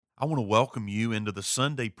I want to welcome you into the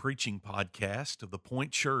Sunday preaching podcast of the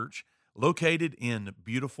Point Church, located in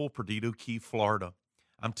beautiful Perdido Key, Florida.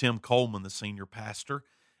 I'm Tim Coleman, the senior pastor,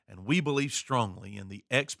 and we believe strongly in the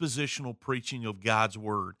expositional preaching of God's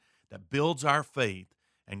Word that builds our faith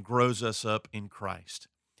and grows us up in Christ.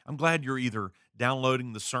 I'm glad you're either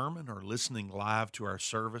downloading the sermon or listening live to our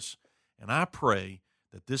service, and I pray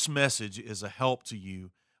that this message is a help to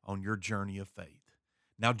you on your journey of faith.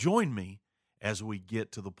 Now join me as we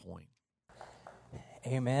get to the point.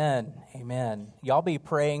 Amen. Amen. Y'all be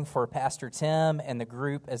praying for Pastor Tim and the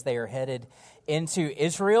group as they are headed into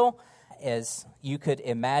Israel. As you could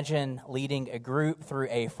imagine, leading a group through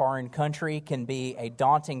a foreign country can be a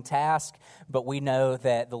daunting task, but we know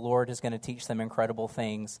that the Lord is going to teach them incredible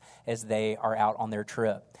things as they are out on their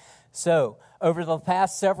trip. So, over the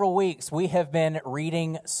past several weeks, we have been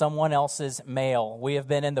reading someone else's mail. We have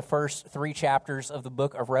been in the first 3 chapters of the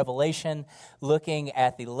book of Revelation, looking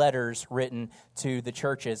at the letters written to the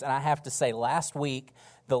churches. And I have to say, last week,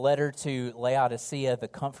 the letter to Laodicea, the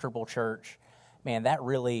comfortable church, man, that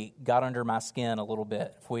really got under my skin a little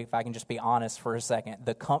bit, if I can just be honest for a second.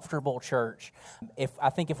 The comfortable church. I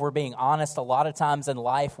think if we're being honest, a lot of times in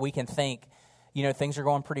life, we can think, things are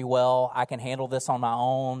going pretty well. I can handle this on my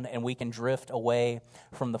own, and we can drift away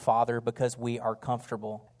from the Father because we are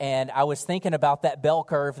comfortable. And I was thinking about that bell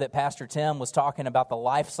curve that Pastor Tim was talking about, the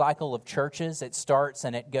life cycle of churches. It starts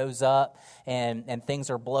and it goes up, and things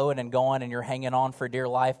are blowing and going, and you're hanging on for dear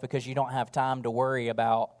life because you don't have time to worry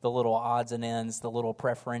about the little odds and ends, the little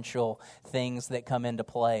preferential things that come into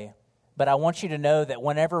play. But I want you to know that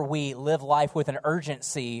whenever we live life with an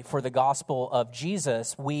urgency for the gospel of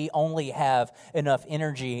Jesus, we only have enough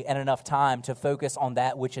energy and enough time to focus on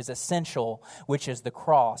that which is essential, which is the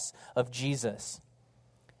cross of Jesus.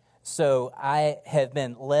 So I have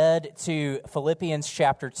been led to Philippians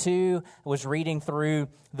chapter 2. I was reading through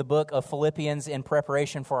the book of Philippians in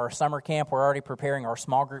preparation for our summer camp. We're already preparing our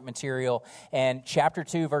small group material. And chapter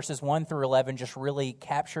 2, verses 1 through 11 just really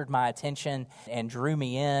captured my attention and drew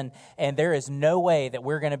me in. And there is no way that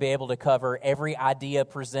we're going to be able to cover every idea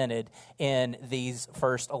presented in these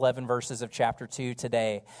first 11 verses of chapter 2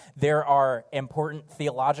 today. There are important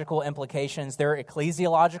theological implications. There are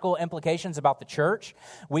ecclesiological implications about the church.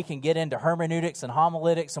 We can get into hermeneutics and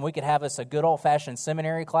homiletics, and we could have us a good old-fashioned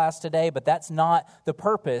seminary class today, but that's not the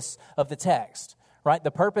purpose of the text, right?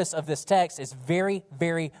 The purpose of this text is very,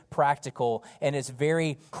 very practical and is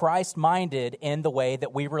very Christ-minded in the way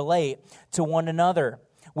that we relate to one another.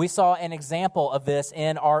 We saw an example of this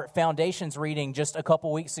in our Foundations reading just a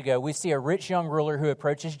couple weeks ago. We see a rich young ruler who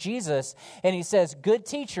approaches Jesus, and he says, "Good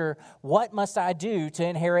teacher, what must I do to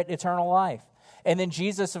inherit eternal life?" And then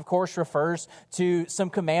Jesus, of course, refers to some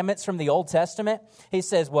commandments from the Old Testament. He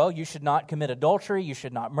says, well, you should not commit adultery, you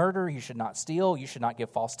should not murder, you should not steal, you should not give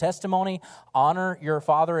false testimony, honor your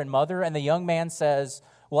father and mother. And the young man says,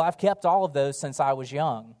 well, I've kept all of those since I was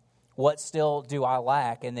young. What still do I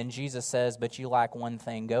lack? And then Jesus says, but you lack one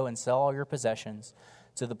thing. Go and sell all your possessions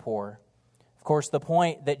to the poor. Of course, the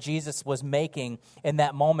point that Jesus was making in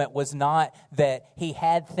that moment was not that he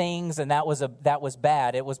had things and that was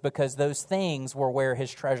bad. It was because those things were where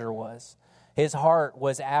his treasure was. His heart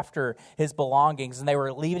was after his belongings, and they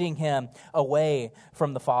were leading him away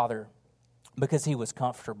from the Father because he was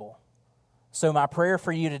comfortable. So my prayer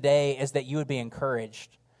for you today is that you would be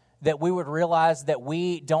encouraged, that we would realize that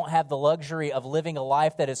we don't have the luxury of living a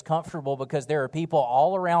life that is comfortable because there are people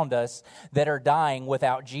all around us that are dying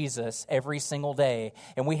without Jesus every single day,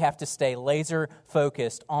 and we have to stay laser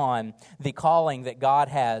focused on the calling that God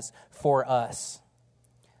has for us.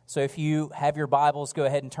 So if you have your Bibles, go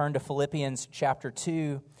ahead and turn to Philippians chapter 2,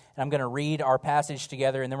 and I'm going to read our passage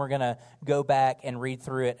together, and then we're going to go back and read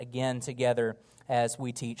through it again together as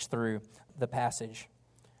we teach through the passage.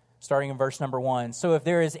 Starting in verse number 1. So if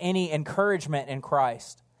there is any encouragement in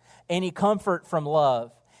Christ, any comfort from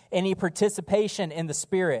love, any participation in the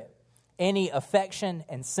Spirit, any affection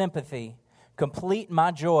and sympathy, complete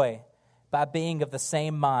my joy by being of the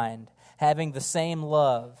same mind, having the same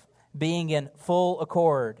love, being in full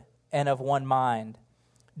accord and of one mind.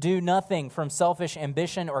 Do nothing from selfish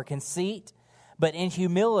ambition or conceit, but in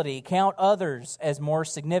humility count others as more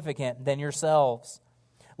significant than yourselves.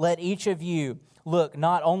 Let each of you look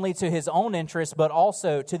not only to his own interest, but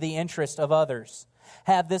also to the interest of others.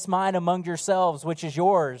 Have this mind among yourselves, which is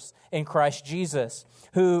yours in Christ Jesus,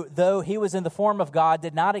 who, though he was in the form of God,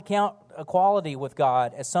 did not account equality with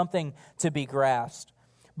God as something to be grasped,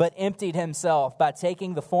 but emptied himself by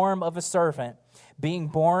taking the form of a servant, being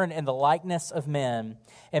born in the likeness of men,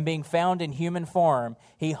 and being found in human form,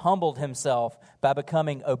 he humbled himself by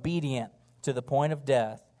becoming obedient to the point of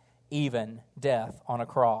death, even death on a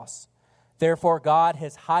cross. Therefore, God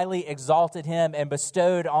has highly exalted him and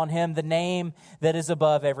bestowed on him the name that is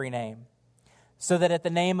above every name, so that at the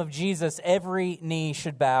name of Jesus every knee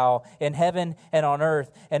should bow in heaven and on earth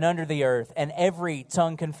and under the earth, and every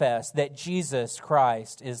tongue confess that Jesus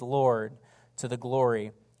Christ is Lord, to the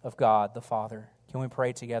glory of God the Father. Can we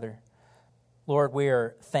pray together? Lord, we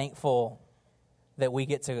are thankful that we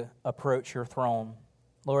get to approach your throne.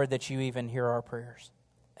 Lord, that you even hear our prayers.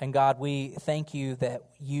 And God, we thank you that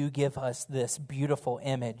you give us this beautiful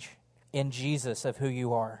image in Jesus of who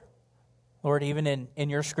you are. Lord, even in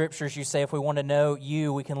your scriptures, you say if we want to know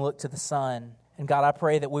you, we can look to the Son. And God, I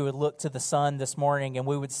pray that we would look to the Son this morning and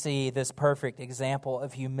we would see this perfect example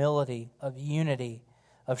of humility, of unity,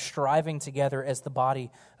 of striving together as the body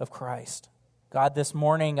of Christ. God, this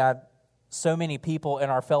morning, so many people in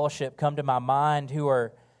our fellowship come to my mind who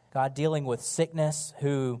are, God, dealing with sickness,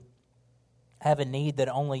 who have a need that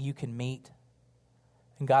only you can meet.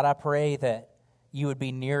 And God, I pray that you would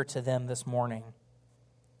be near to them this morning.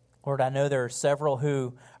 Lord, I know there are several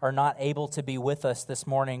who are not able to be with us this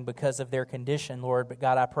morning because of their condition, Lord. But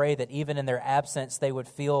God, I pray that even in their absence, they would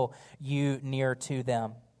feel you near to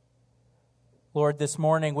them. Lord, this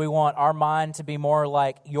morning we want our mind to be more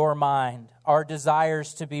like your mind, our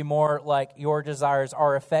desires to be more like your desires,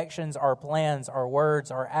 our affections, our plans, our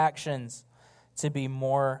words, our actions to be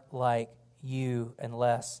more like you and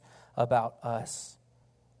less about us.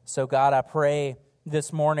 So God, I pray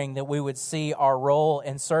this morning that we would see our role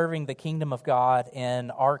in serving the kingdom of God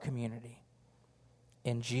in our community.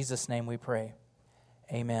 In Jesus' name we pray.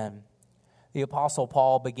 Amen. The Apostle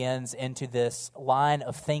Paul begins into this line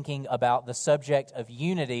of thinking about the subject of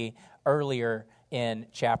unity earlier in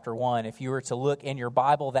chapter 1. If you were to look in your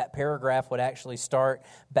Bible, that paragraph would actually start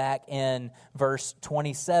back in verse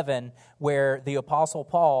 27, where the Apostle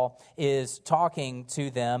Paul is talking to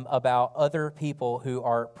them about other people who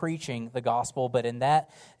are preaching the gospel. But in that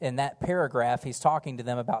paragraph, he's talking to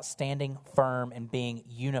them about standing firm and being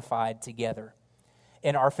unified together.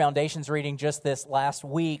 In our Foundations reading just this last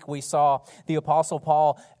week, we saw the Apostle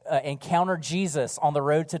Paul encounter Jesus on the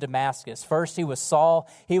road to Damascus. First, he was Saul.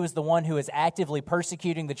 He was the one who is actively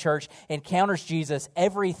persecuting the church. Encounters Jesus.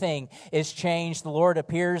 Everything is changed. The Lord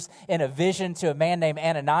appears in a vision to a man named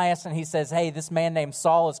Ananias, and he says, hey, this man named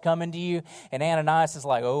Saul is coming to you. And Ananias is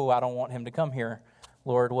like, oh, I don't want him to come here.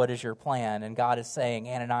 Lord, what is your plan? And God is saying,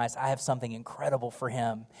 Ananias, I have something incredible for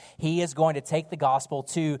him. He is going to take the gospel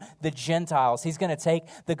to the Gentiles. He's going to take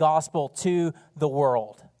the gospel to the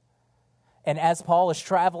world. And as Paul is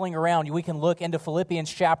traveling around, we can look into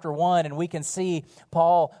Philippians chapter 1 and we can see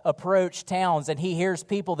Paul approach towns and he hears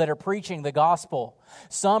people that are preaching the gospel.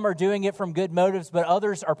 Some are doing it from good motives, but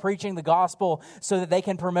others are preaching the gospel so that they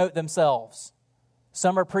can promote themselves.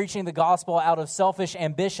 Some are preaching the gospel out of selfish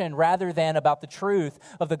ambition rather than about the truth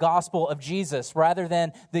of the gospel of Jesus, rather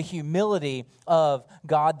than the humility of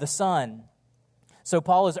God the Son. So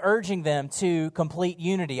Paul is urging them to complete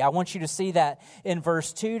unity. I want you to see that in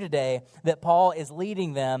verse 2 today, that Paul is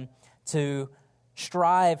leading them to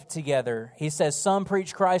strive together. He says, some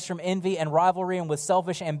preach Christ from envy and rivalry and with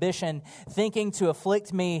selfish ambition, thinking to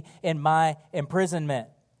afflict me in my imprisonment.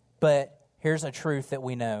 But here's a truth that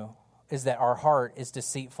we know, is that our heart is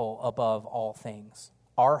deceitful above all things.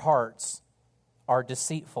 Our hearts are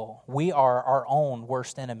deceitful. We are our own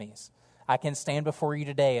worst enemies. I can stand before you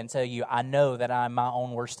today and tell you, I know that I'm my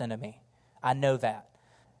own worst enemy. I know that.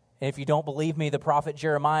 And if you don't believe me, the prophet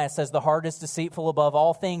Jeremiah says, the heart is deceitful above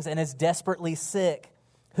all things and is desperately sick.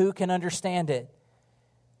 Who can understand it?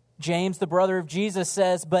 James, the brother of Jesus,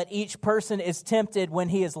 says, but each person is tempted when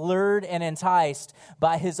he is lured and enticed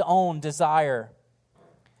by his own desire.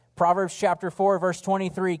 Proverbs chapter 4, verse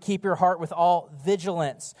 23, keep your heart with all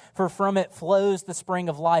vigilance, for from it flows the spring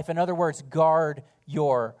of life. In other words, guard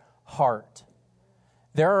your heart.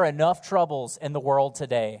 There are enough troubles in the world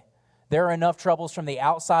today. There are enough troubles from the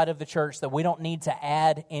outside of the church that we don't need to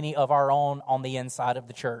add any of our own on the inside of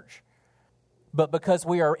the church. But because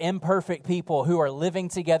we are imperfect people who are living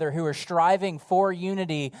together, who are striving for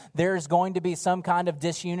unity, there's going to be some kind of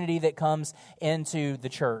disunity that comes into the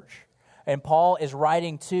church. And Paul is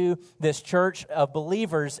writing to this church of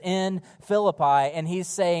believers in Philippi, and he's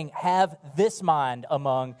saying, have this mind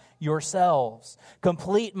among yourselves.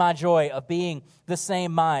 Complete my joy of being the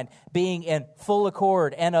same mind, being in full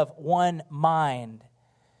accord and of one mind.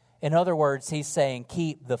 In other words, he's saying,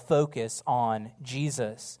 keep the focus on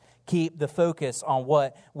Jesus. Keep the focus on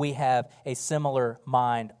what we have a similar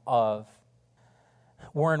mind of.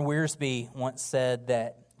 Warren Wiersbe once said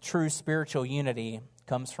that true spiritual unity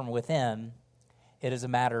comes from within. It is a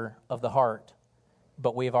matter of the heart.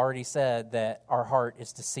 but we've already said that our heart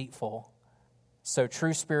is deceitful. So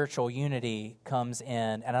true spiritual unity comes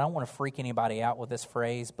in, and I don't want to freak anybody out with this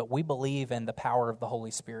phrase, but we believe in the power of the Holy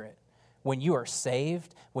Spirit. When you are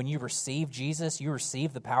saved, when you receive Jesus, you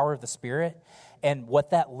receive the power of the Spirit. And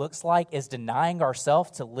what that looks like is denying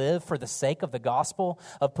ourselves to live for the sake of the gospel,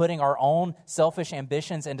 of putting our own selfish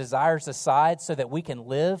ambitions and desires aside so that we can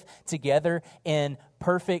live together in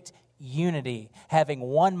perfect unity, having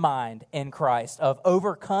one mind in Christ, of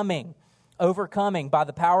overcoming by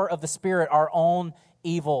the power of the Spirit our own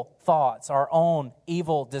evil thoughts, our own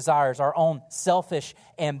evil desires, our own selfish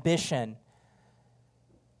ambition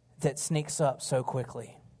that sneaks up so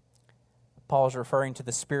quickly. Paul is referring to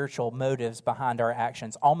the spiritual motives behind our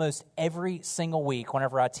actions. Almost every single week,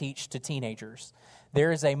 whenever I teach to teenagers,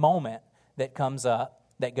 there is a moment that comes up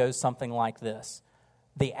that goes something like this.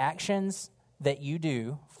 The actions that you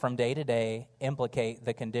do from day to day implicate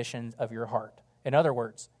the conditions of your heart. In other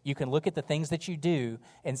words, you can look at the things that you do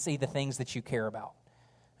and see the things that you care about.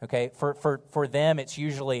 Okay, for them, it's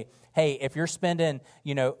usually, hey, if you're spending,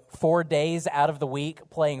 4 days out of the week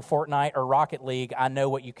playing Fortnite or Rocket League, I know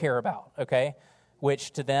what you care about, okay?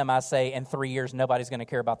 Which to them, I say, in 3 years, nobody's going to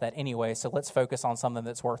care about that anyway, so let's focus on something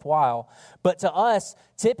that's worthwhile. But to us,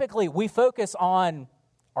 typically, we focus on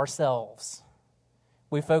ourselves.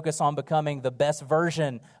 We focus on becoming the best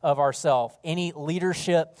version of ourselves. Any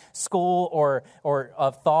leadership school or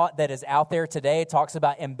of thought that is out there today talks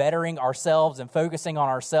about embettering ourselves and focusing on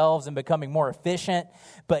ourselves and becoming more efficient.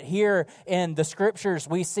 But here in the Scriptures,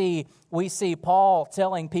 we see Paul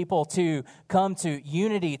telling people to come to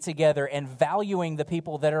unity together and valuing the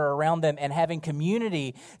people that are around them and having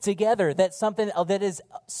community together. That's something that is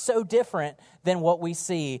so different than what we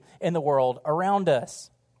see in the world around us.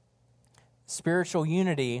 Spiritual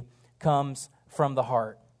unity comes from the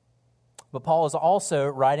heart. But Paul is also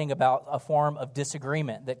writing about a form of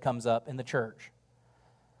disagreement that comes up in the church.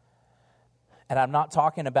 And I'm not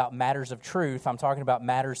talking about matters of truth. I'm talking about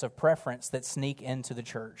matters of preference that sneak into the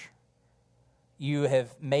church. You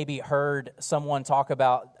have maybe heard someone talk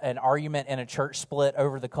about an argument in a church split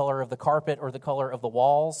over the color of the carpet or the color of the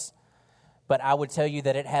walls. But I would tell you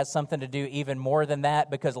that it has something to do even more than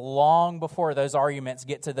that, because long before those arguments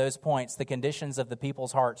get to those points, the conditions of the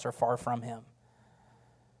people's hearts are far from Him.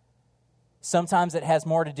 Sometimes it has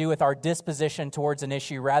more to do with our disposition towards an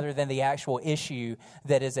issue rather than the actual issue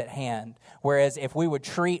that is at hand. Whereas if we would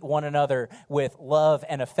treat one another with love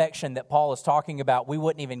and affection that Paul is talking about, we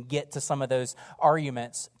wouldn't even get to some of those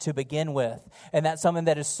arguments to begin with. And that's something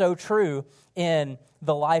that is so true in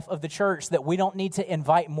the life of the church, that we don't need to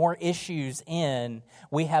invite more issues in.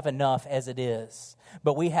 We have enough as it is.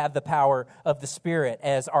 But we have the power of the Spirit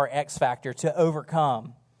as our X factor to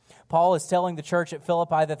overcome. Paul is telling the church at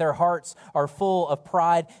Philippi that their hearts are full of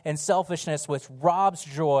pride and selfishness, which robs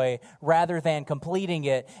joy rather than completing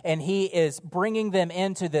it. And he is bringing them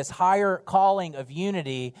into this higher calling of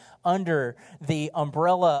unity under the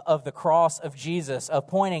umbrella of the cross of Jesus, of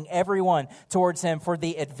pointing everyone towards Him for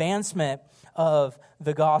the advancement of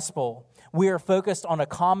the gospel. We are focused on a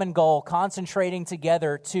common goal, concentrating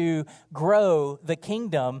together to grow the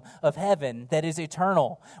kingdom of heaven that is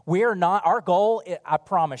eternal. Our goal, I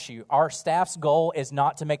promise you, our staff's goal is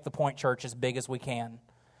not to make the Point Church as big as we can.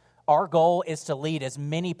 Our goal is to lead as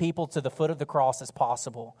many people to the foot of the cross as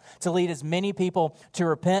possible, to lead as many people to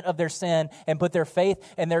repent of their sin and put their faith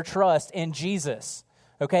and their trust in Jesus.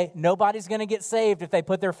 Okay? Nobody's going to get saved if they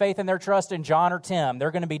put their faith and their trust in John or Tim.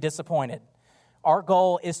 They're going to be disappointed. Our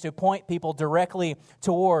goal is to point people directly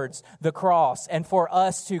towards the cross, and for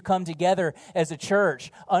us to come together as a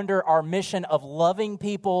church under our mission of loving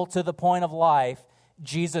people to the point of life,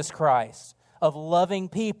 Jesus Christ, of loving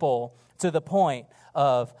people to the point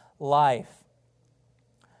of life.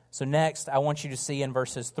 So next, I want you to see in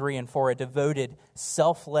verses 3 and 4 a devoted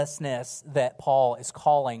selflessness that Paul is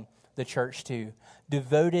calling the church to.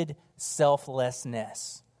 Devoted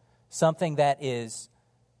selflessness, something that is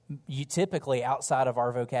typically outside of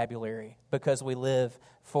our vocabulary, because we live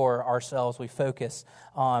for ourselves. We focus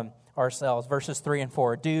on ourselves. Verses 3 and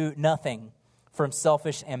 4, do nothing from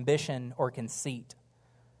selfish ambition or conceit,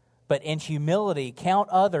 but in humility count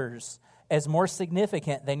others as more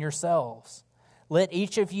significant than yourselves. Let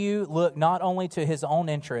each of you look not only to his own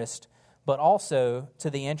interest, but also to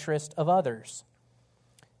the interest of others.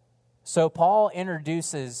 So Paul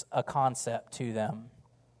introduces a concept to them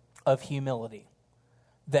of humility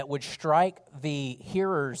that would strike the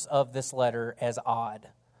hearers of this letter as odd,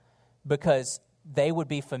 because they would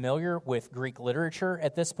be familiar with Greek literature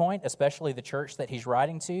at this point, especially the church that he's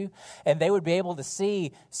writing to, and they would be able to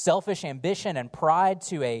see selfish ambition and pride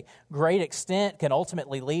to a great extent can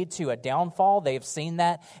ultimately lead to a downfall. They've seen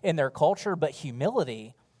that in their culture, but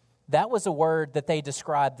humility, that was a word that they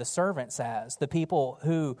described the servants as, the people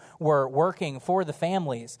who were working for the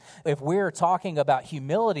families. If we're talking about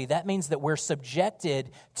humility, that means that we're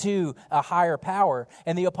subjected to a higher power.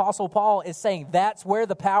 And the Apostle Paul is saying that's where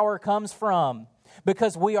the power comes from,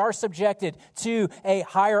 because we are subjected to a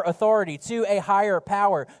higher authority, to a higher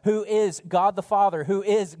power, who is God the Father, who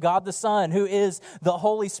is God the Son, who is the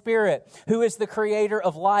Holy Spirit, who is the creator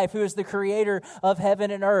of life, who is the creator of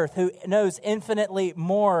heaven and earth, who knows infinitely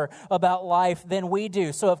more about life than we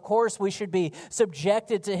do. So, of course, we should be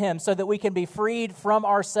subjected to him so that we can be freed from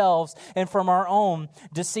ourselves and from our own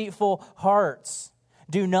deceitful hearts.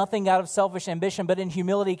 Do nothing out of selfish ambition, but in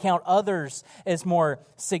humility count others as more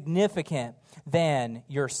significant than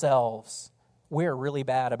yourselves. We're really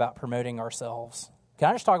bad about promoting ourselves. Can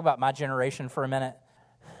I just talk about my generation for a minute?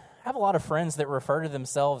 I have a lot of friends that refer to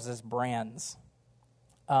themselves as brands.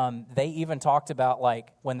 They even talked about, like,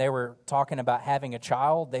 when they were talking about having a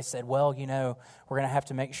child, they said, well, you know, we're going to have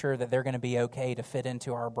to make sure that they're going to be okay to fit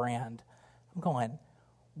into our brand. I'm going,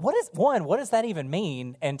 what does that even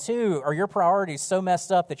mean? And two, are your priorities so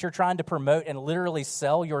messed up that you're trying to promote and literally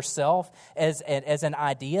sell yourself as an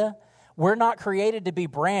idea? We're not created to be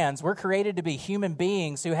brands. We're created to be human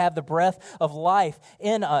beings who have the breath of life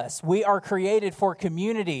in us. We are created for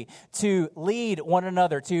community, to lead one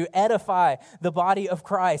another, to edify the body of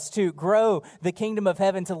Christ, to grow the kingdom of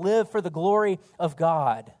heaven, to live for the glory of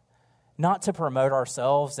God, not to promote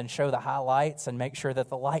ourselves and show the highlights and make sure that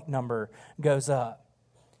the like number goes up.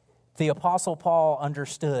 The Apostle Paul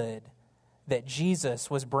understood that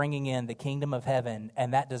Jesus was bringing in the kingdom of heaven,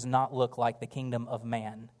 and that does not look like the kingdom of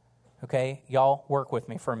man. Okay, y'all work with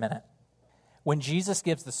me for a minute. When Jesus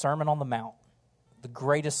gives the Sermon on the Mount, the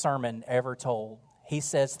greatest sermon ever told, he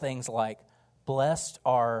says things like, blessed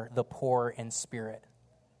are the poor in spirit.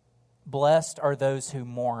 Blessed are those who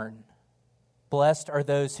mourn. Blessed are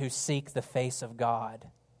those who seek the face of God.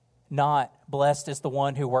 Not blessed is the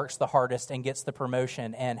one who works the hardest and gets the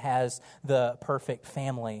promotion and has the perfect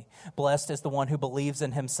family. Blessed is the one who believes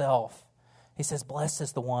in himself. He says, blessed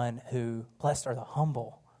are the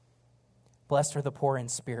humble. Blessed are the poor in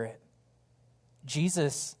spirit.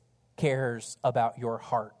 Jesus cares about your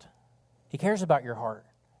heart. He cares about your heart.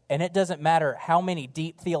 And it doesn't matter how many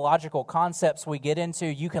deep theological concepts we get into.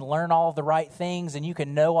 You can learn all of the right things and you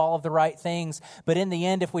can know all of the right things. But in the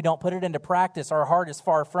end, if we don't put it into practice, our heart is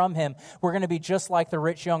far from him. We're going to be just like the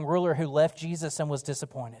rich young ruler who left Jesus and was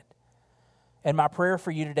disappointed. And my prayer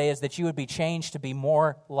for you today is that you would be changed to be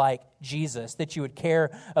more like Jesus, that you would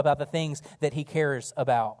care about the things that he cares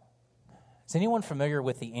about. Is anyone familiar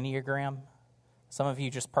with the Enneagram? Some of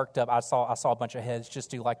you just perked up. I saw a bunch of heads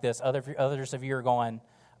just do like this. Others of you are going,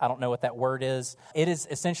 I don't know what that word is. It is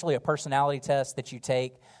essentially a personality test that you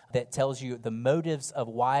take that tells you the motives of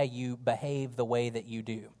why you behave the way that you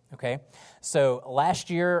do, okay? So last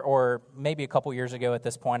year, or maybe a couple years ago at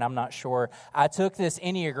this point, I'm not sure, I took this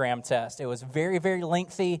Enneagram test. It was very, very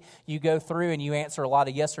lengthy. You go through and you answer a lot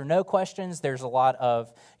of yes or no questions. There's a lot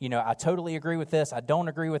of, I totally agree with this, I don't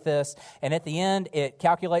agree with this. And at the end, it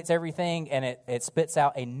calculates everything and it spits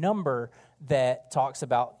out a number that talks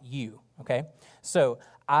about you, okay? So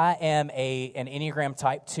I am an Enneagram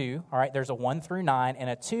type 2, all right? There's a 1 through 9, and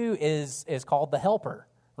a 2 is called the helper,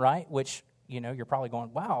 right? Which, you're probably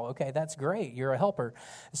going, wow, okay, that's great. You're a helper.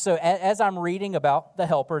 So as I'm reading about the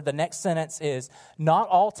helper, the next sentence is, not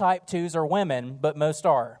all type 2s are women, but most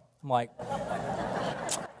are. I'm like,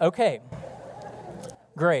 okay,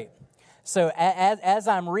 great. So as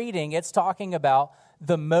I'm reading, it's talking about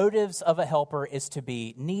the motives of a helper is to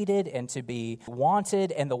be needed and to be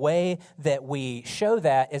wanted, and the way that we show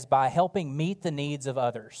that is by helping meet the needs of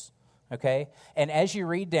others, okay? And as you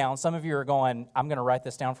read down, some of you are going, I'm going to write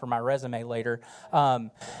this down for my resume later.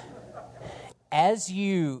 As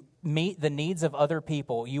you meet the needs of other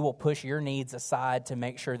people, you will push your needs aside to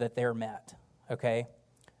make sure that they're met, okay?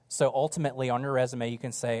 So ultimately, on your resume, you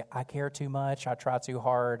can say, I care too much, I try too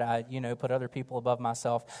hard, I put other people above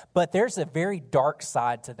myself. But there's a very dark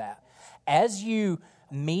side to that. As you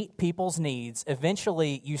meet people's needs,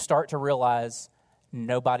 eventually you start to realize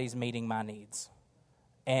nobody's meeting my needs.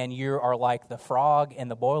 And you are like the frog in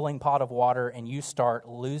the boiling pot of water, and you start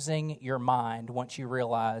losing your mind once you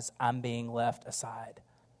realize I'm being left aside.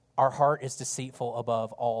 Our heart is deceitful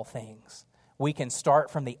above all things. we can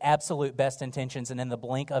start from the absolute best intentions, and in the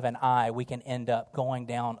blink of an eye, we can end up going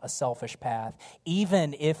down a selfish path,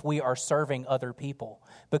 even if we are serving other people.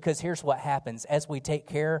 Because here's what happens. As we take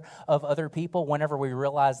care of other people, whenever we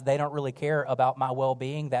realize they don't really care about my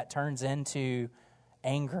well-being, that turns into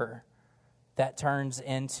anger. That turns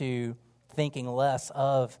into thinking less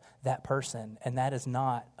of that person, and that is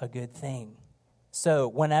not a good thing. So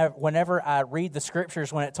whenever I read the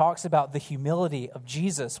scriptures, when it talks about the humility of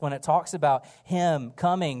Jesus, when it talks about him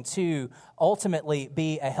coming to ultimately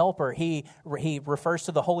be a helper, he refers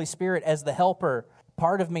to the Holy Spirit as the helper.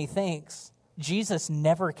 Part of me thinks Jesus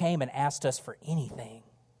never came and asked us for anything,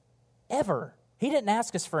 ever. He didn't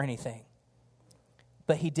ask us for anything,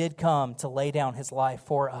 but he did come to lay down his life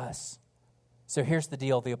for us. So here's the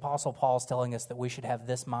deal. The Apostle Paul is telling us that we should have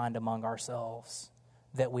this mind among ourselves,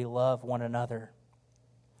 that we love one another.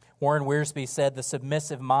 Warren Wiersbe said, the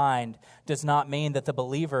submissive mind does not mean that the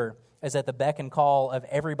believer is at the beck and call of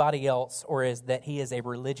everybody else, or is that he is a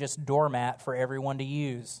religious doormat for everyone to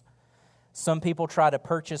use. Some people try to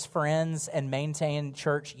purchase friends and maintain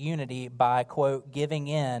church unity by, quote, giving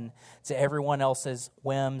in to everyone else's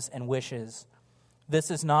whims and wishes.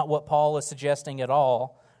 This is not what Paul is suggesting at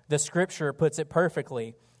all. The scripture puts it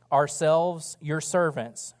perfectly. Ourselves, your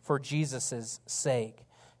servants, for Jesus' sake.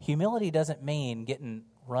 Humility doesn't mean getting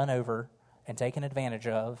run over and taken advantage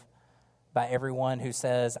of by everyone who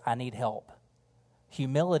says, I need help.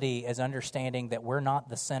 Humility is understanding that we're not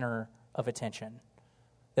the center of attention,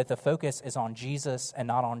 that the focus is on Jesus and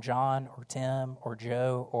not on John or Tim or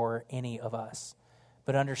Joe or any of us,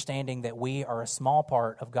 but understanding that we are a small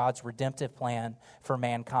part of God's redemptive plan for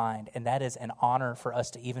mankind, and that is an honor for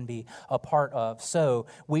us to even be a part of. So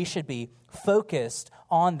we should be focused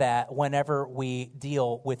on that whenever we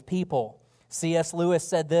deal with people. C.S. Lewis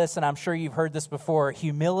said this, and I'm sure you've heard this before: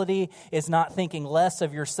 humility is not thinking less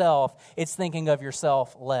of yourself, it's thinking of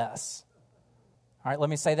yourself less. All right, let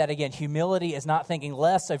me say that again. Humility is not thinking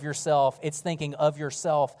less of yourself, it's thinking of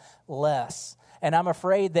yourself less. And I'm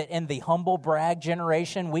afraid that in the humble brag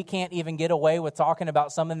generation, we can't even get away with talking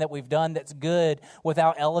about something that we've done that's good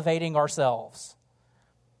without elevating ourselves.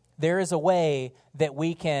 There is a way that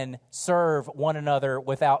we can serve one another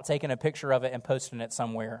without taking a picture of it and posting it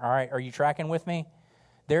somewhere. All right, are you tracking with me?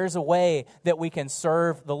 There's a way that we can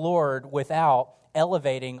serve the Lord without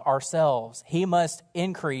elevating ourselves. He must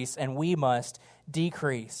increase and we must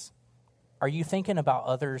decrease. Are you thinking about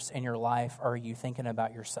others in your life, or are you thinking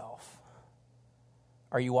about yourself?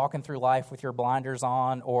 Are you walking through life with your blinders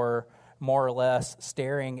on, or more or less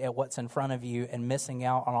staring at what's in front of you and missing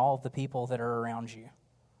out on all of the people that are around you?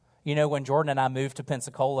 You know, when Jordan and I moved to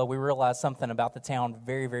Pensacola, we realized something about the town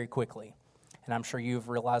very, very quickly. And I'm sure you've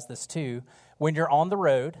realized this too. When you're on the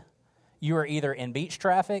road, you are either in beach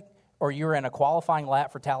traffic or you're in a qualifying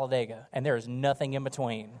lap for Talladega, and there is nothing in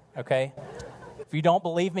between, okay? If you don't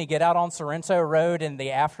believe me, get out on Sorrento Road in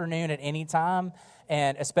the afternoon at any time,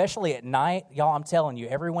 and especially at night. Y'all, I'm telling you,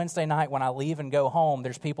 every Wednesday night when I leave and go home,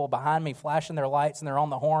 there's people behind me flashing their lights and they're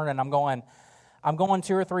on the horn, and I'm going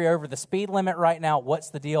 2 or 3 over the speed limit right now. What's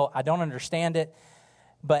the deal? I don't understand it.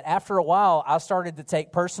 But after a while, I started to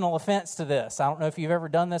take personal offense to this. I don't know if you've ever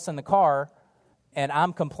done this in the car. And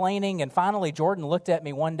I'm complaining. And finally, Jordan looked at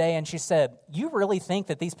me one day and she said, "You really think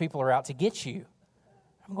that these people are out to get you?"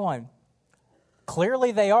 I'm going,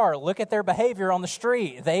 clearly they are. Look at their behavior on the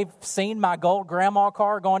street. They've seen my gold grandma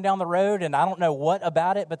car going down the road, and I don't know what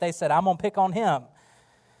about it, but they said, I'm going to pick on him.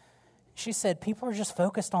 She said, people are just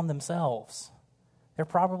focused on themselves. They're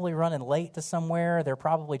probably running late to somewhere. They're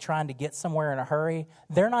probably trying to get somewhere in a hurry.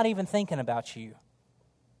 They're not even thinking about you.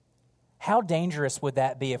 How dangerous would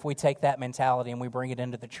that be if we take that mentality and we bring it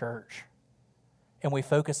into the church and we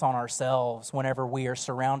focus on ourselves whenever we are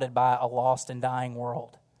surrounded by a lost and dying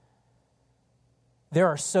world? There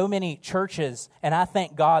are so many churches, and I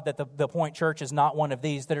thank God that the Point Church is not one of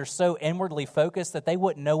these, that are so inwardly focused that they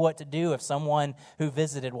wouldn't know what to do if someone who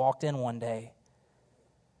visited walked in one day,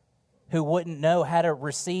 who wouldn't know how to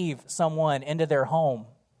receive someone into their home.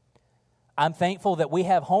 I'm thankful that we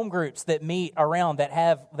have home groups that meet around, that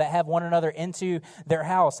have one another into their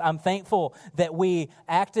house. I'm thankful that we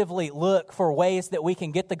actively look for ways that we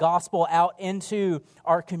can get the gospel out into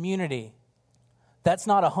our community. That's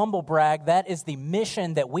not a humble brag. That is the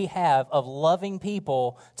mission that we have of loving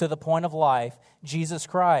people to the point of life, Jesus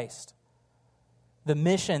Christ. The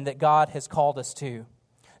mission that God has called us to.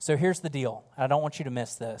 So here's the deal. I don't want you to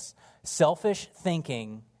miss this. Selfish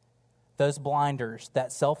thinking, those blinders,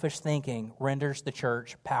 that selfish thinking renders the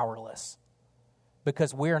church powerless.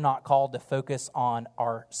 Because we are not called to focus on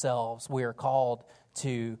ourselves. We are called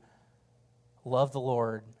to love the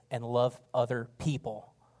Lord and love other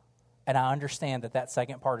people And I understand that that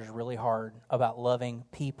second part is really hard about loving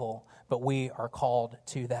people, but we are called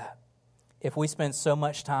to that. If we spend so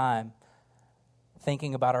much time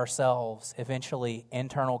thinking about ourselves, eventually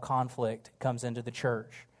internal conflict comes into the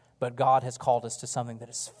church. But God has called us to something that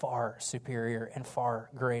is far superior and far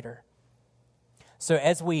greater. So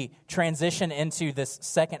as we transition into this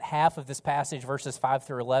second half of this passage, verses 5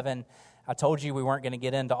 through 11, I told you we weren't going to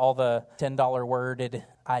get into all the $10 worded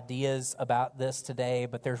ideas about this today,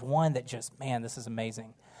 but there's one that just, man, this is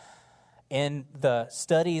amazing. In the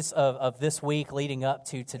studies of this week leading up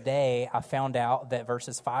to today, I found out that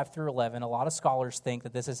verses 5 through 11, a lot of scholars think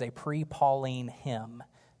that this is a pre-Pauline hymn,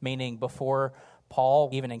 meaning before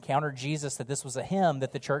Paul even encountered Jesus, that this was a hymn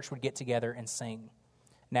that the church would get together and sing.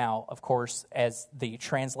 Now, of course, as the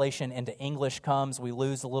translation into English comes, we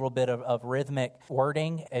lose a little bit of rhythmic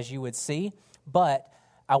wording, as you would see. But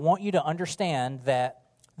I want you to understand that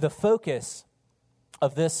the focus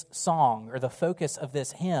of this song or the focus of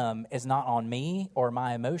this hymn is not on me or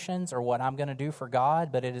my emotions or what I'm going to do for God,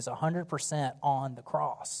 but it is 100% on the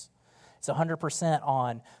cross. It's 100%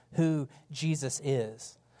 on who Jesus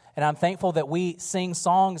is. And I'm thankful that we sing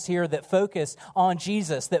songs here that focus on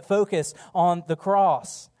Jesus, that focus on the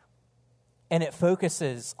cross. And it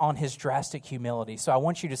focuses on his drastic humility. So I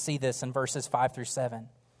want you to see this in verses 5 through 7.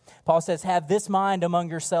 Paul says, "Have this mind among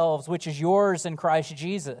yourselves, which is yours in Christ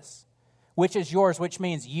Jesus." Which is yours, which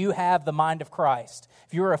means you have the mind of Christ.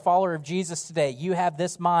 If you're a follower of Jesus today, you have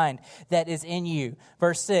this mind that is in you.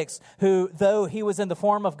 Verse 6, "Who, though he was in the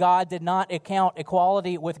form of God, did not account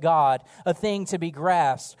equality with God a thing to be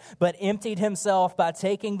grasped, but emptied himself by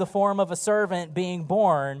taking the form of a servant, being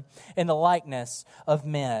born in the likeness of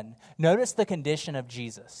men." Notice the condition of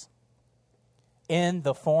Jesus. In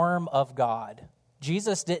the form of God.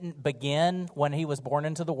 Jesus didn't begin when he was born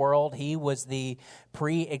into the world. He was the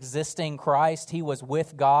pre-existing Christ. He was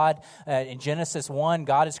with God. In Genesis 1,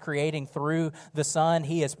 God is creating through the Son.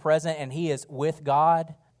 He is present and he is with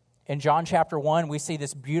God. In John chapter 1, we see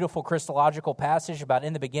this beautiful Christological passage about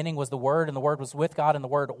in the beginning was the Word, and the Word was with God, and the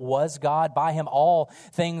Word was God. By him all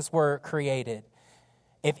things were created.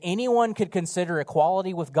 If anyone could consider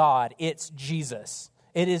equality with God, it's Jesus.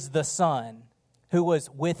 It is the Son who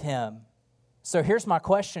was with him. So here's my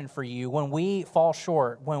question for you. When we fall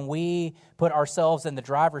short, when we put ourselves in the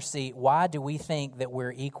driver's seat, why do we think that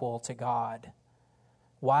we're equal to God?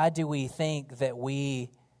 Why do we think that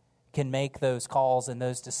we can make those calls and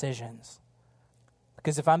those decisions?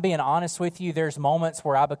 Because if I'm being honest with you, there's moments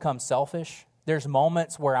where I become selfish. There's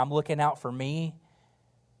moments where I'm looking out for me.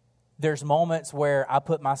 There's moments where I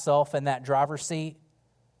put myself in that driver's seat.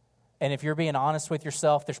 And if you're being honest with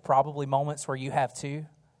yourself, there's probably moments where you have too.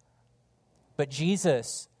 But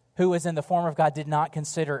Jesus, who was in the form of God, did not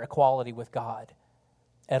consider equality with God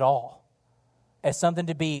at all as something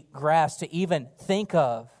to be grasped, to even think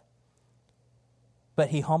of. But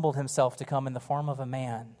he humbled himself to come in the form of a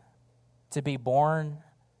man, to be born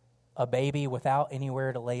a baby without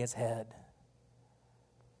anywhere to lay his head.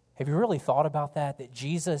 Have you really thought about that? That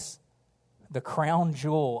Jesus, the crown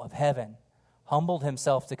jewel of heaven, humbled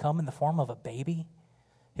himself to come in the form of a baby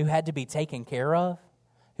who had to be taken care of,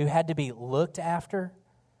 who had to be looked after.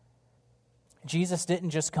 Jesus didn't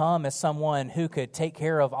just come as someone who could take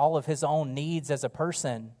care of all of his own needs as a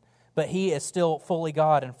person, but he is still fully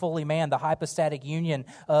God and fully man. The hypostatic union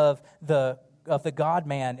of the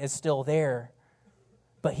God-man is still there,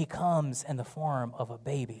 but he comes in the form of a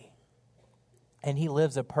baby. And he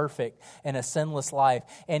lives a perfect and a sinless life.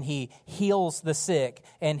 And he heals the sick.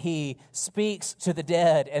 And he speaks to the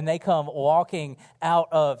dead. And they come walking out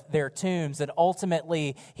of their tombs. And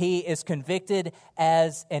ultimately, he is convicted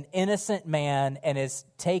as an innocent man and is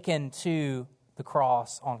taken to the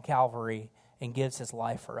cross on Calvary and gives his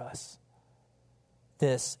life for us.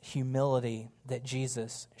 This humility that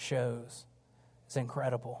Jesus shows is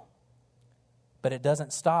incredible. But it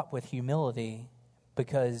doesn't stop with humility.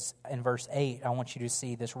 Because in verse 8, I want you to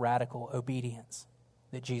see this radical obedience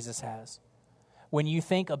that Jesus has. When you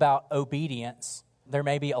think about obedience, there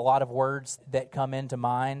may be a lot of words that come into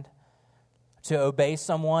mind. To obey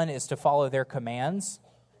someone is to follow their commands,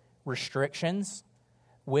 restrictions,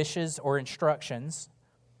 wishes, or instructions.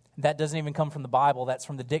 That doesn't even come from the Bible. That's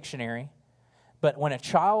from the dictionary. But when a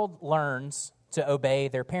child learns to obey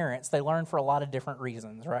their parents, they learn for a lot of different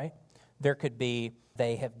reasons, right? There could be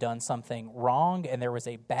they have done something wrong and there was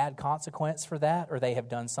a bad consequence for that, or they have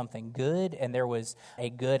done something good and there was a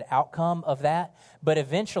good outcome of that. But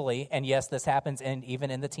eventually, and yes, this happens even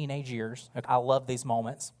in the teenage years, I love these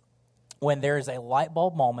moments, when there is a light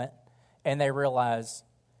bulb moment and they realize,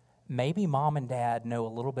 maybe mom and dad know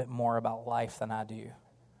a little bit more about life than I do.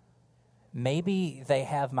 maybe they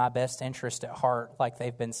have my best interest at heart like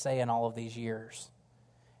they've been saying all of these years.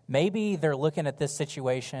 Maybe they're looking at this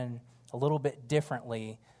situation a little bit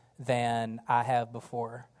differently than I have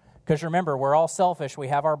before. Because remember, we're all selfish. We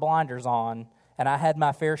have our blinders on. And I had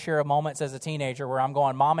my fair share of moments as a teenager where I'm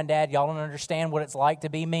going, Mom and Dad, y'all don't understand what it's like to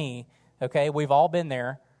be me. Okay, we've all been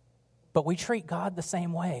there. But we treat God the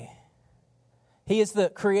same way. He is the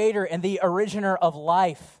creator and the originator of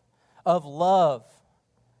life, of love.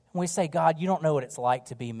 And we say, God, you don't know what it's like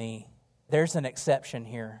to be me. There's an exception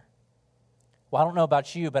here. Well, I don't know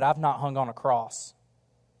about you, but I've not hung on a cross.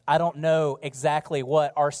 I don't know exactly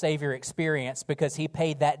what our Savior experienced because He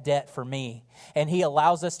paid that debt for me. And He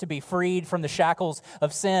allows us to be freed from the shackles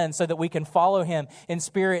of sin so that we can follow Him in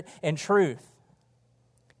spirit and truth.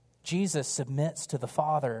 Jesus submits to the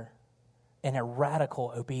Father in a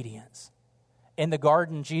radical obedience. In the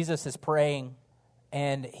garden, Jesus is praying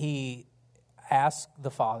and He asks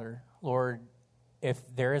the Father, Lord, if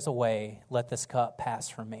there is a way, let this cup pass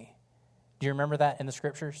from me. Do you remember that in the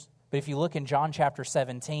Scriptures? But if you look in John chapter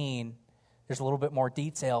 17, there's a little bit more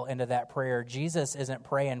detail into that prayer. Jesus isn't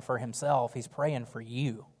praying for Himself. He's praying for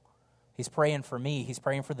you. He's praying for me. He's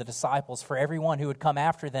praying for the disciples, for everyone who would come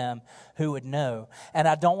after them who would know. And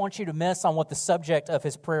I don't want you to miss on what the subject of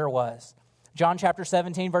His prayer was. John chapter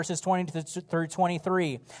 17, verses 20 through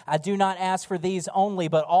 23. I do not ask for these only,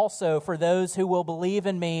 but also for those who will believe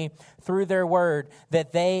in me through their word,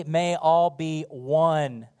 that they may all be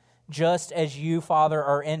one. Just as you, Father,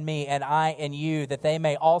 are in me and I in you, that they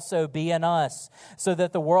may also be in us, so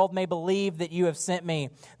that the world may believe that you have sent me.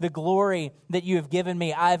 The glory that you have given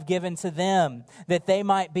me, I have given to them, that they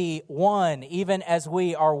might be one, even as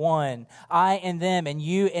we are one. I in them and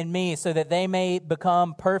you in me, so that they may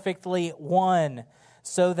become perfectly one,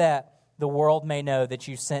 so that the world may know that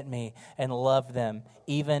you sent me and loved them,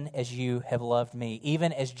 even as you have loved me.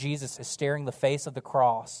 Even as Jesus is staring the face of the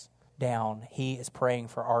cross down, He is praying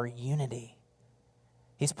for our unity.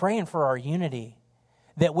 He's praying for our unity,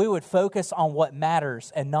 that we would focus on what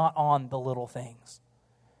matters and not on the little things.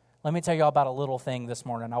 Let me tell you all about a little thing this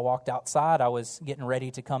morning. I walked outside. I was getting ready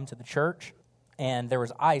to come to the church, and there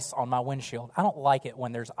was ice on my windshield. I don't like it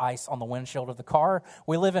when there's ice on the windshield of the car.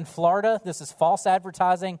 We live in Florida. This is false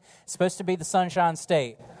advertising. It's supposed to be the Sunshine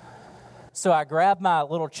State. So I grabbed my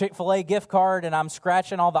little Chick-fil-A gift card, and I'm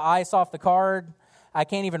scratching all the ice off the card. I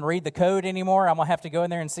can't even read the code anymore. I'm going to have to go in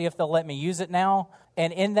there and see if they'll let me use it now.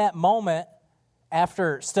 And in that moment,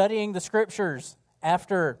 after studying the Scriptures,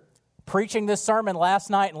 after preaching this sermon last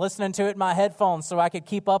night and listening to it in my headphones so I could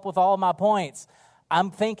keep up with all of my points,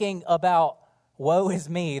 I'm thinking about, woe is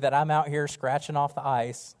me that I'm out here scratching off the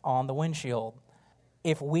ice on the windshield.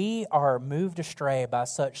 If we are moved astray by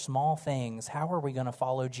such small things, how are we going to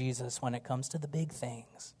follow Jesus when it comes to the big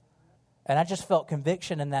things? And I just felt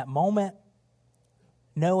conviction in that moment,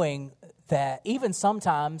 knowing that even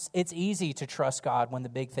sometimes it's easy to trust God when the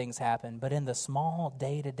big things happen, but in the small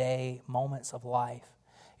day-to-day moments of life,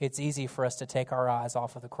 it's easy for us to take our eyes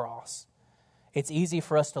off of the cross. It's easy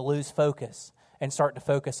for us to lose focus and start to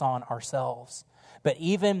focus on ourselves. But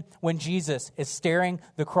even when Jesus is staring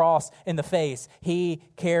the cross in the face, He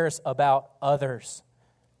cares about others.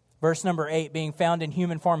 Verse number 8, being found in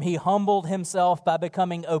human form, He humbled Himself by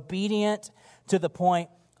becoming obedient to the point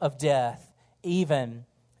of death, even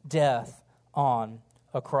death on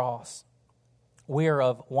a cross. We are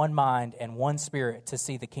of one mind and one spirit to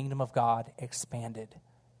see the kingdom of God expanded.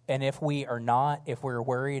 And if we are not, if we're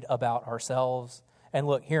worried about ourselves, and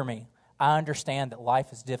look, hear me, I understand that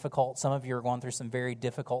life is difficult. Some of you are going through some very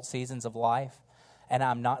difficult seasons of life, and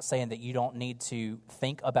I'm not saying that you don't need to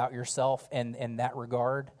think about yourself in that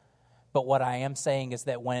regard. But what I am saying is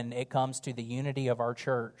that when it comes to the unity of our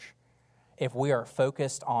church, if we are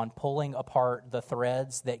focused on pulling apart the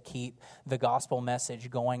threads that keep the gospel message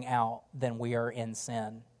going out, then we are in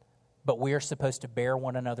sin. But we are supposed to bear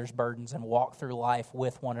one another's burdens and walk through life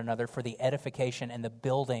with one another for the edification and the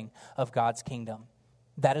building of God's kingdom.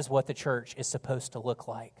 That is what the church is supposed to look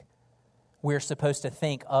like. We're supposed to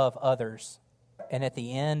think of others. And at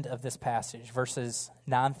the end of this passage, verses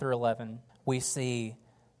 9 through 11, we see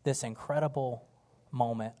this incredible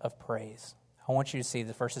moment of praise. I want you to see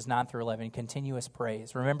the verses 9 through 11, continuous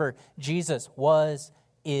praise. Remember, Jesus was,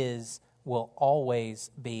 is, will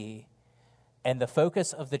always be. And the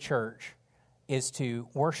focus of the church is to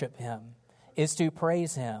worship Him, is to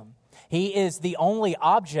praise Him. He is the only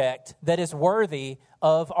object that is worthy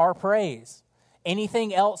of our praise.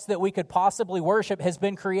 Anything else that we could possibly worship has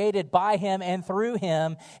been created by Him and through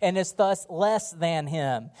Him and is thus less than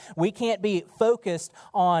Him. We can't be focused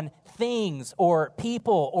on things or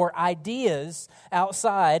people or ideas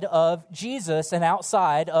outside of Jesus and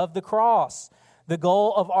outside of the cross. The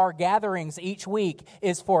goal of our gatherings each week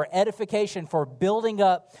is for edification, for building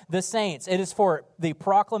up the saints. It is for the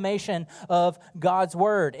proclamation of God's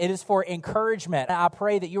word. It is for encouragement. I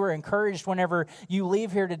pray that you are encouraged whenever you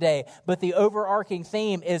leave here today. But the overarching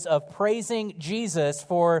theme is of praising Jesus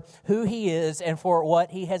for who He is and for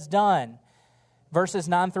what He has done. Verses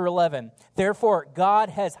 9 through 11. Therefore, God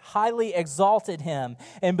has highly exalted Him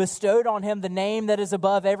and bestowed on Him the name that is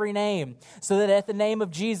above every name, so that at the name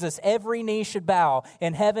of Jesus every knee should bow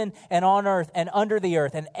in heaven and on earth and under the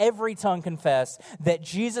earth, and every tongue confess that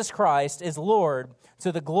Jesus Christ is Lord,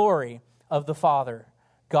 to the glory of the Father.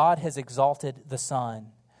 God has exalted the Son,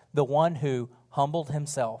 the one who humbled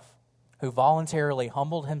Himself, who voluntarily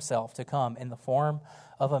humbled Himself to come in the form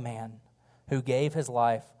of a man, who gave His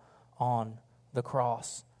life on the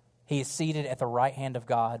cross. He is seated at the right hand of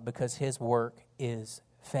God because His work is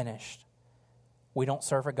finished. We don't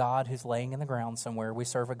serve a God who's laying in the ground somewhere. We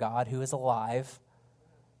serve a God who is alive,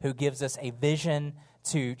 who gives us a vision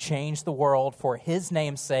to change the world for His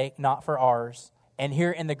name's sake, not for ours. And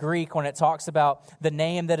here in the Greek, when it talks about the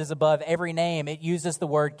name that is above every name, it uses the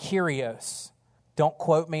word Kyrios. Don't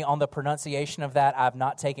quote me on the pronunciation of that. I've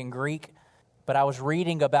not taken Greek, but I was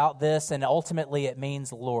reading about this, and ultimately it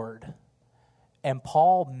means Lord. And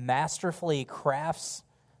Paul masterfully crafts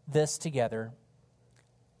this together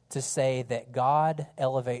to say that God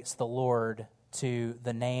elevates the Lord to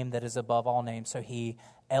the name that is above all names. So He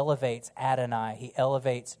elevates Adonai, He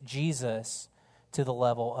elevates Jesus to the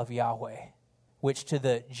level of Yahweh, which to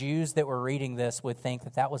the Jews that were reading this would think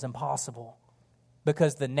that that was impossible,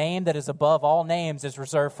 because the name that is above all names is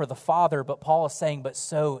reserved for the Father. But Paul is saying, but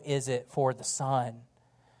so is it for the Son.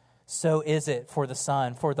 So is it for the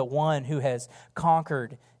Son, for the one who has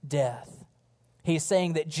conquered death. He's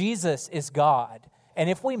saying that Jesus is God. And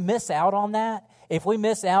if we miss out on that, if we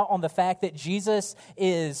miss out on the fact that Jesus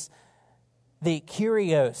is the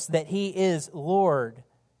Kyrios, that He is Lord,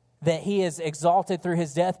 that He is exalted through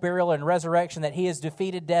His death, burial, and resurrection, that He has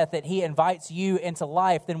defeated death, that He invites you into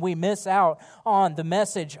life, then we miss out on the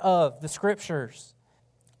message of the Scriptures.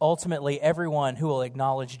 Ultimately, everyone who will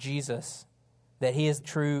acknowledge Jesus, that He is the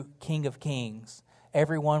true King of Kings,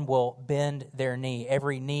 everyone will bend their knee.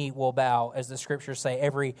 Every knee will bow, as the Scriptures say.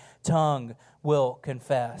 Every tongue will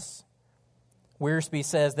confess. Wiersbe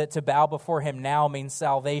says that to bow before Him now means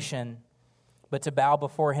salvation, but to bow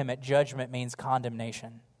before Him at judgment means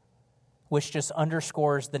condemnation, which just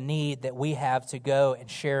underscores the need that we have to go and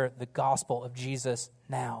share the gospel of Jesus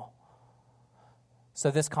now. So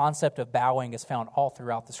this concept of bowing is found all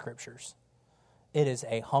throughout the Scriptures. It is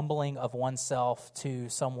a humbling of oneself to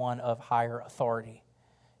someone of higher authority.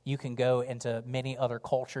 You can go into many other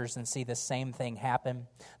cultures and see the same thing happen.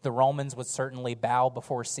 The Romans would certainly bow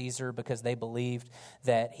before Caesar because they believed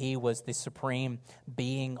that he was the supreme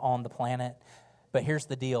being on the planet. But here's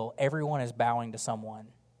the deal. Everyone is bowing to someone.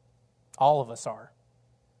 All of us are.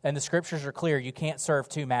 And the Scriptures are clear. You can't serve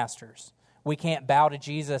two masters. We can't bow to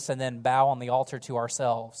Jesus and then bow on the altar to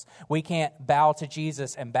ourselves. We can't bow to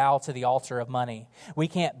Jesus and bow to the altar of money. We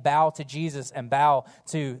can't bow to Jesus and bow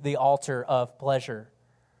to the altar of pleasure.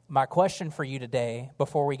 My question for you today,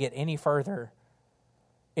 before we get any further,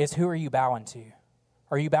 is who are you bowing to?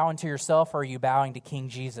 Are you bowing to yourself, or are you bowing to King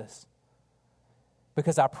Jesus?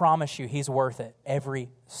 Because I promise you, He's worth it every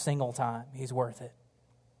single time. He's worth it.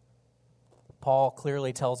 Paul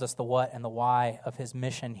clearly tells us the what and the why of his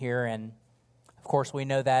mission here, and of course, we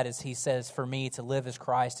know that as he says, for me to live is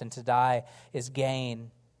Christ and to die is gain.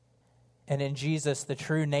 And in Jesus, the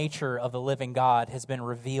true nature of the living God has been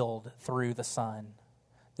revealed through the Son.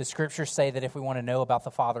 The Scriptures say that if we want to know about the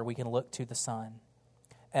Father, we can look to the Son.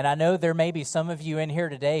 And I know there may be some of you in here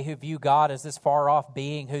today who view God as this far-off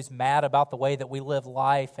being who's mad about the way that we live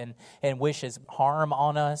life and wishes harm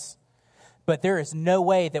on us. But there is no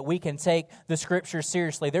way that we can take the Scriptures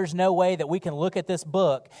seriously. There's no way that we can look at this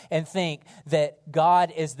book and think that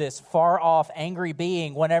God is this far-off, angry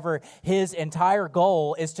being whenever His entire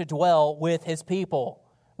goal is to dwell with His people.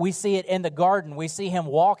 We see it in the garden. We see Him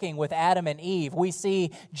walking with Adam and Eve. We see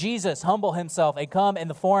Jesus humble Himself and come in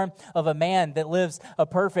the form of a man that lives a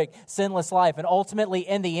perfect, sinless life. And ultimately,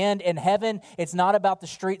 in the end, in heaven, it's not about the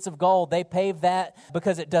streets of gold. They pave that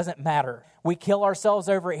because it doesn't matter. We kill ourselves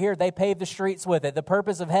over it here. They pave the streets with it. The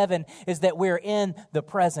purpose of heaven is that we're in the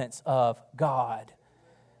presence of God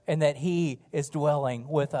and that He is dwelling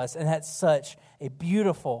with us. And that's such a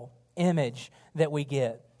beautiful image that we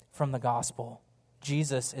get from the gospel.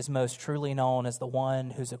 Jesus is most truly known as the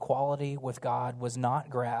one whose equality with God was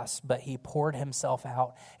not grasped, but he poured himself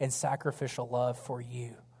out in sacrificial love for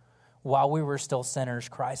you. While we were still sinners,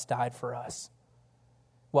 Christ died for us.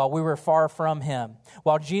 While we were far from him.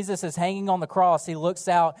 While Jesus is hanging on the cross, he looks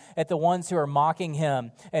out at the ones who are mocking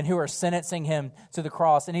him and who are sentencing him to the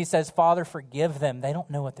cross. And he says, Father, forgive them. They don't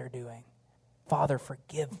know what they're doing. Father,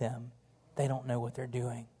 forgive them. They don't know what they're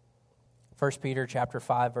doing. 1 Peter chapter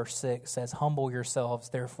 5, verse 6 says, humble yourselves,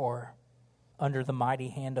 therefore, under the mighty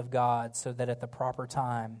hand of God, so that at the proper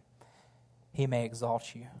time he may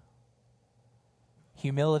exalt you.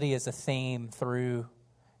 Humility is a theme through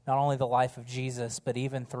not only the life of Jesus, but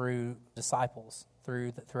even through disciples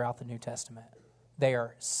throughout the New Testament. They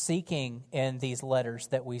are seeking in these letters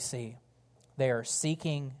that we see, they are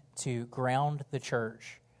seeking to ground the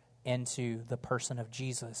church into the person of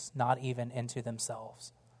Jesus, not even into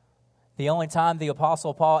themselves. The only time the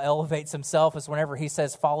Apostle Paul elevates himself is whenever he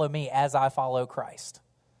says, follow me as I follow Christ.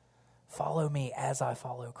 Follow me as I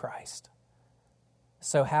follow Christ.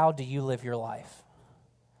 So how do you live your life?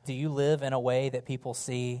 Do you live in a way that people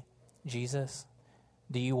see Jesus?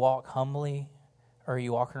 Do you walk humbly, or are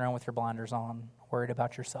you walking around with your blinders on, worried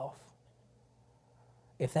about yourself?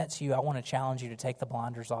 If that's you, I want to challenge you to take the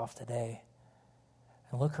blinders off today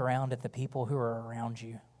and look around at the people who are around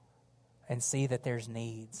you and see that there's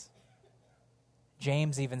needs.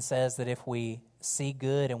 James even says that if we see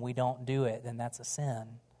good and we don't do it, then that's a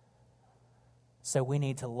sin. So we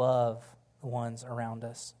need to love the ones around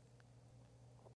us.